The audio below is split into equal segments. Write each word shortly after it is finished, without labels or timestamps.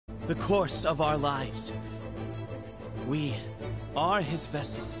the course of our lives. We are his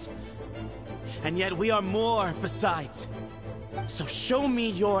vessels, and yet we are more besides. So show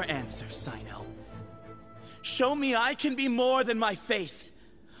me your answer, Cyno. Show me I can be more than my faith,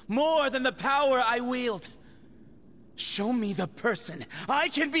 more than the power I wield. Show me the person I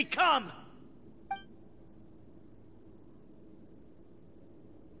can become!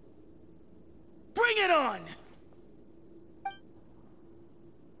 Bring it on!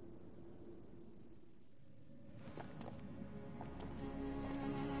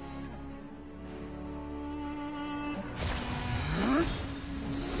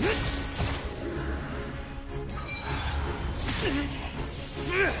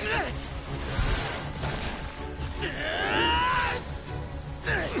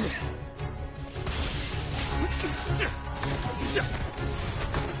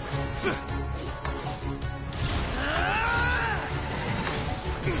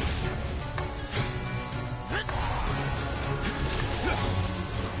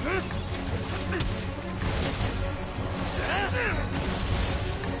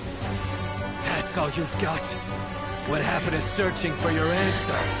 That's all you've got? What happened to searching for your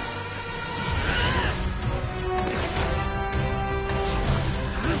answer?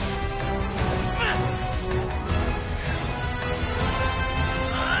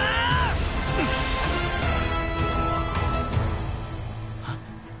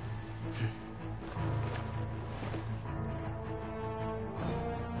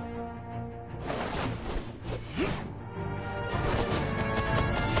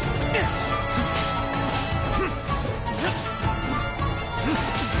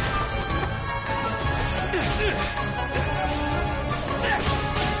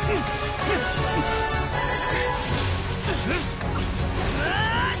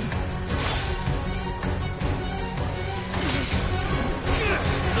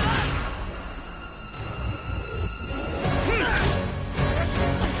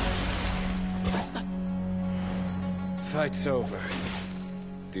 Fight's over.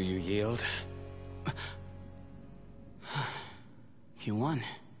 Do you yield? You won.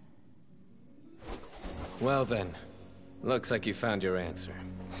 Well then, looks like you found your answer.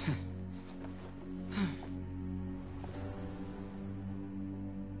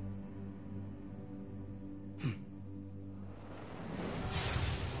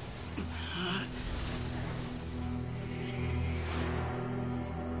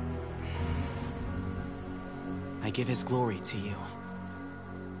 I give his glory to you.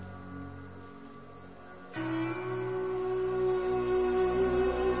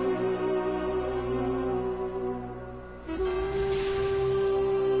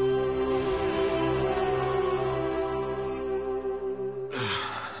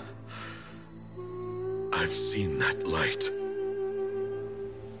 I've seen that light.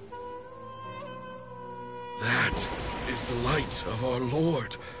 That is the light of our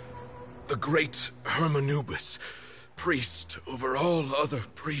Lord, the great Hermanubis, priest over all other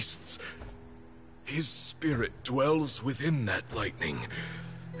priests. His spirit dwells within that lightning,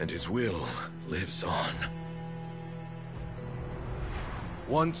 and his will lives on.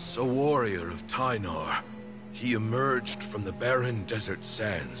 Once a warrior of Tynar, he emerged from the barren desert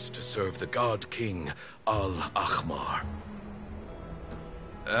sands to serve the god king Al-Ahmar.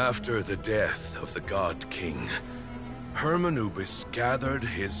 After the death of the god king, Hermanubis gathered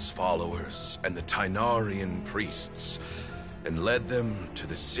his followers and the Tynarian priests and led them to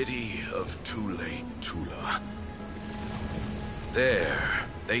the city of Tule-Tula. There,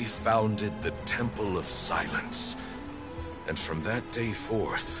 they founded the Temple of Silence, and from that day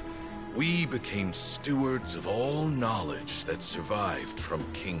forth, we became stewards of all knowledge that survived from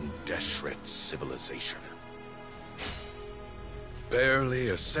King Deshret's civilization. Barely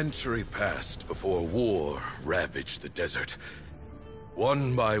a century passed before war ravaged the desert.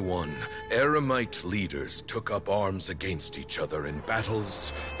 One by one, Eremite leaders took up arms against each other in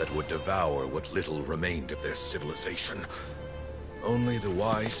battles that would devour what little remained of their civilization. Only the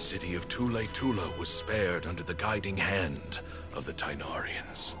wise city of Tule-Tula was spared under the guiding hand of the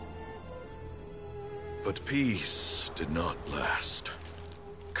Tynarians. But peace did not last.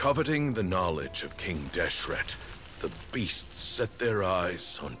 Coveting the knowledge of King Deshret, the beasts set their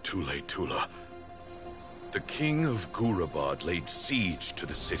eyes on Tule-Tula. The king of Gurabad laid siege to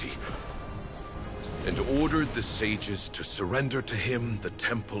the city and ordered the sages to surrender to him the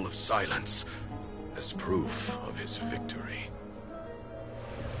Temple of Silence as proof of his victory.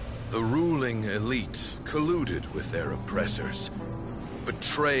 The ruling elite colluded with their oppressors,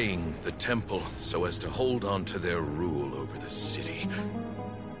 betraying the temple so as to hold on to their rule over the city.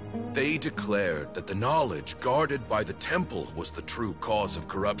 They declared that the knowledge guarded by the temple was the true cause of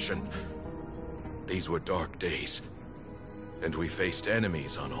corruption. These were dark days, and we faced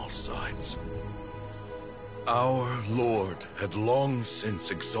enemies on all sides. Our Lord had long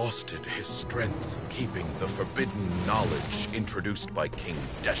since exhausted his strength, keeping the forbidden knowledge introduced by King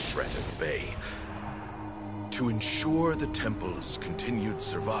Deshret at bay. To ensure the temple's continued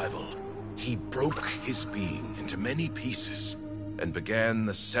survival, he broke his being into many pieces and began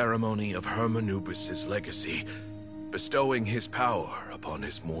the ceremony of Hermanubis' legacy, bestowing his power upon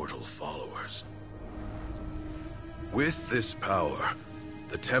his mortal followers. With this power,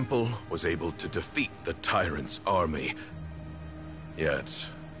 the temple was able to defeat the tyrant's army. Yet,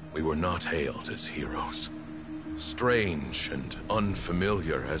 we were not hailed as heroes. Strange and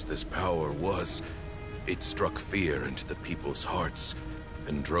unfamiliar as this power was, it struck fear into the people's hearts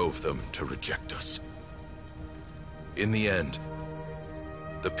and drove them to reject us. In the end,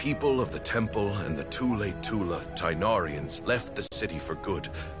 the people of the temple and the Tule Tula Tainarians left the city for good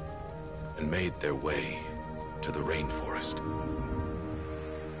and made their way to the rainforest.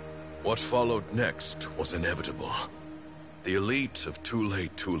 What followed next was inevitable. The elite of Tule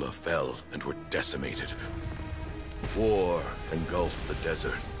Tula fell and were decimated. War engulfed the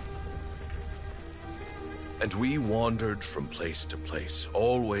desert. And we wandered from place to place,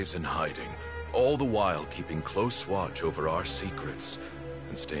 always in hiding, all the while keeping close watch over our secrets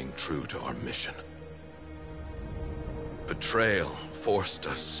and staying true to our mission. Betrayal forced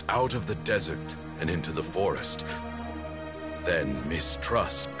us out of the desert and into the forest. Then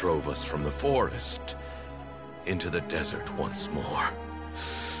mistrust drove us from the forest into the desert once more.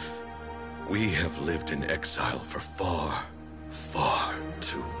 We have lived in exile for far, far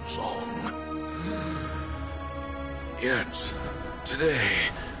too long. Yet, today,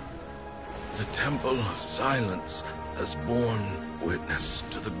 the Temple of Silence has borne witness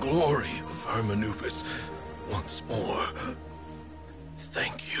to the glory of Hermanubis once more.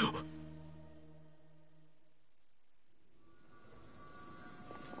 Thank you.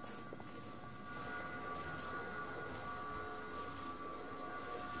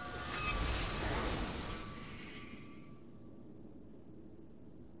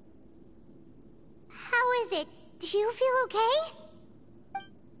 How is it? Do you feel okay?